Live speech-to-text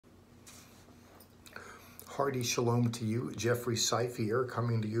Hearty shalom to you. Jeffrey SEIF here,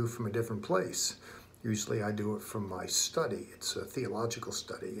 coming to you from a different place. Usually I do it from my study. It's a theological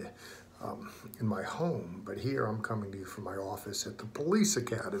study in my home, but here I'm coming to you from my office at the police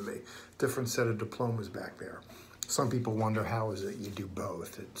academy. Different set of diplomas back there. Some people wonder, how is it you do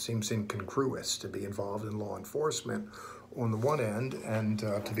both? It seems incongruous to be involved in law enforcement on the one end and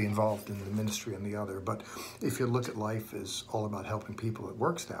to be involved in the ministry on the other. But if you look at life as all about helping people, it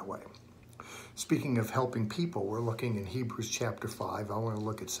works that way. Speaking of helping people, we're looking in Hebrews chapter 5. I want to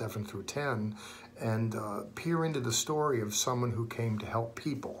look at 7 through 10 and peer into the story of someone who came to help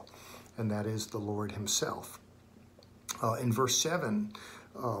people, and that is the Lord himself. In verse 7,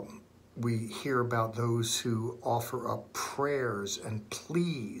 we hear about those who offer up prayers and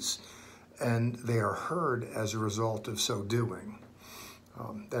pleas, and they are heard as a result of so doing.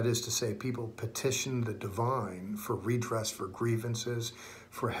 That is to say, people petition the divine for redress for grievances,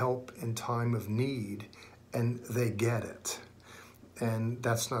 for help in time of need, and they get it. And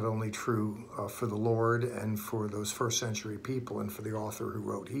that's not only true for the Lord and for those first century people and for the author who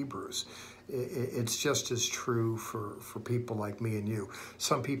wrote Hebrews. It's just as true for people like me and you.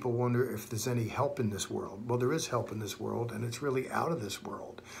 Some people wonder if there's any help in this world. Well, there is help in this world, and it's really out of this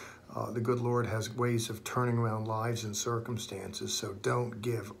world. The good Lord has ways of turning around lives and circumstances, so don't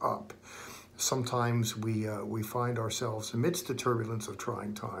give up. Sometimes we find ourselves amidst the turbulence of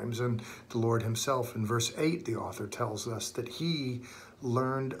trying times, and the Lord himself, in verse 8, the author tells us that he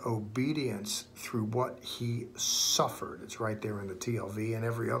learned obedience through what he suffered. It's right there in the TLV and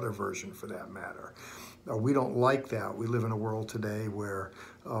every other version for that matter. We don't like that. We live in a world today where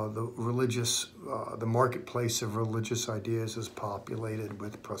the marketplace of religious ideas is populated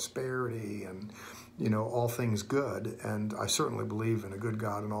with prosperity and, all things good. And I certainly believe in a good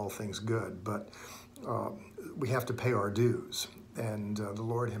God and all things good, but we have to pay our dues. And the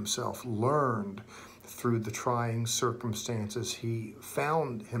Lord himself learned through the trying circumstances he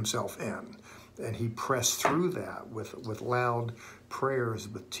found himself in. And he pressed through that with loud prayers,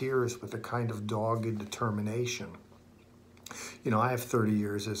 with tears, with a kind of dogged determination. I have 30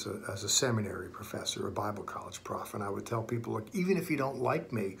 years as a seminary professor, a Bible college prof, and I would tell people, look, even if you don't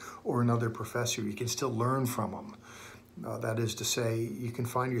like me or another professor, you can still learn from them. That is to say, you can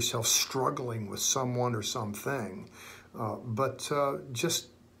find yourself struggling with someone or something, but just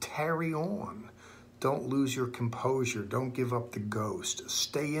tarry on. Don't lose your composure. Don't give up the ghost.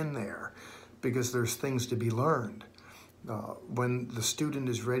 Stay in there, because there's things to be learned. When the student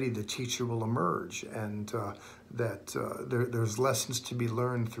is ready, the teacher will emerge, and there's lessons to be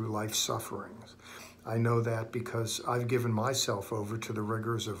learned through life's sufferings. I know that because I've given myself over to the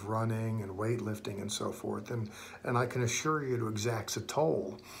rigors of running and weightlifting and so forth, and I can assure you it exacts a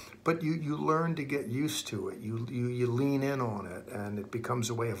toll. But you learn to get used to it. You lean in on it, and it becomes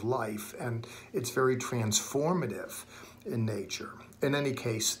a way of life, and it's very transformative in nature. In any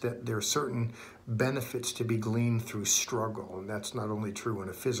case, that there are certain benefits to be gleaned through struggle, and that's not only true in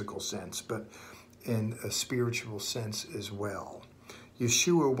a physical sense, but in a spiritual sense as well.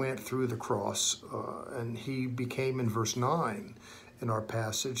 Yeshua went through the cross, and he became, in verse 9 in our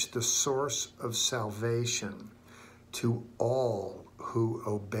passage, the source of salvation to all who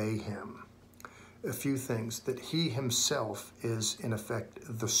obey him. A few things: that he himself is, in effect,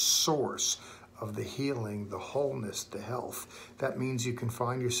 the source of the healing, the wholeness, the health. That means you can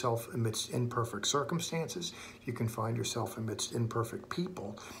find yourself amidst imperfect circumstances. You can find yourself amidst imperfect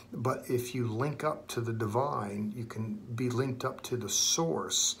people. But if you link up to the divine, you can be linked up to the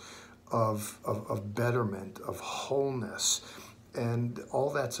source of betterment, of wholeness. And all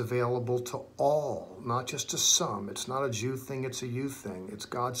that's available to all, not just to some. It's not a Jew thing, it's a you thing. It's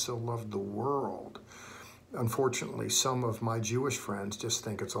God so loved the world. Unfortunately, some of my Jewish friends just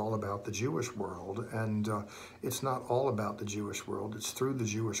think it's all about the Jewish world, and it's not all about the Jewish world. It's through the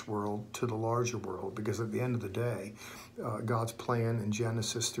Jewish world to the larger world, because at the end of the day, God's plan in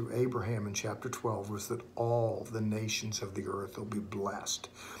Genesis through Abraham in chapter 12 was that all the nations of the earth will be blessed.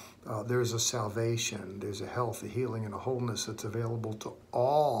 There's a salvation, there's a health, a healing, and a wholeness that's available to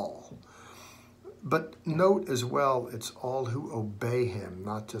all. But note as well, it's all who obey him,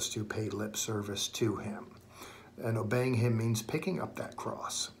 not just who pay lip service to him. And obeying him means picking up that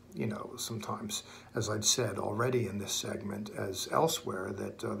cross. Sometimes, as I'd said already in this segment, as elsewhere,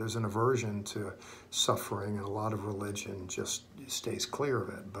 that there's an aversion to suffering, and a lot of religion just stays clear of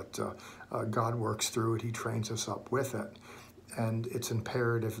it. But God works through it. He trains us up with it. And it's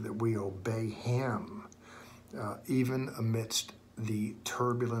imperative that we obey him, even amidst the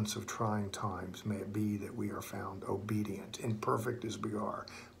turbulence of trying times. May it be that we are found obedient, imperfect as we are,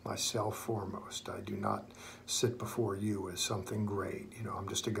 myself foremost. I do not sit before you as something great. I'm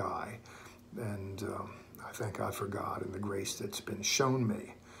just a guy. And I thank God for God and the grace that's been shown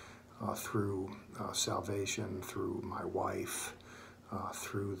me through salvation, through my wife,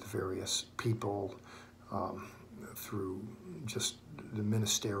 through the various people, through just the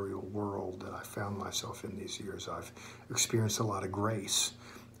ministerial world that I found myself in these years. I've experienced a lot of grace,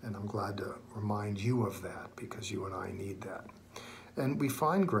 and I'm glad to remind you of that because you and I need that. And we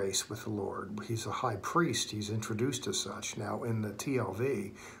find grace with the Lord. He's a high priest. He's introduced as such. Now, in the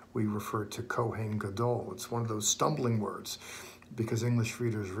TLV, we refer to Kohen Gadol. It's one of those stumbling words because English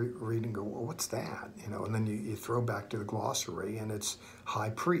readers read and go, well, what's that? And then you throw back to the glossary, and it's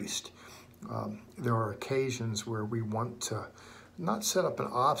high priest. There are occasions where we want to not set up an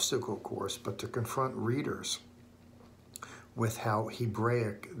obstacle course, but to confront readers with how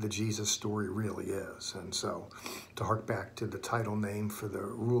Hebraic the Jesus story really is. And so to hark back to the title name for the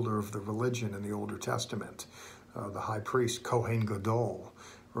ruler of the religion in the Older Testament, the high priest, Kohen Gadol,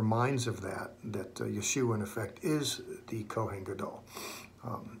 reminds of that Yeshua, in effect, is the Kohen Gadol.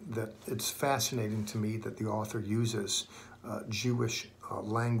 That it's fascinating to me that the author uses Jewish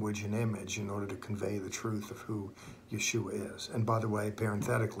language and image in order to convey the truth of who Yeshua is. And by the way,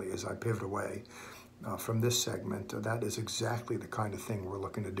 parenthetically, as I pivot away from this segment, that is exactly the kind of thing we're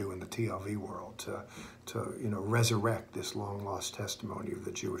looking to do in the TLV world, to resurrect this long-lost testimony of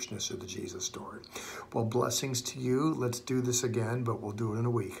the Jewishness of the Jesus story. Well, blessings to you. Let's do this again, but we'll do it in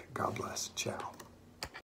a week. God bless. Ciao.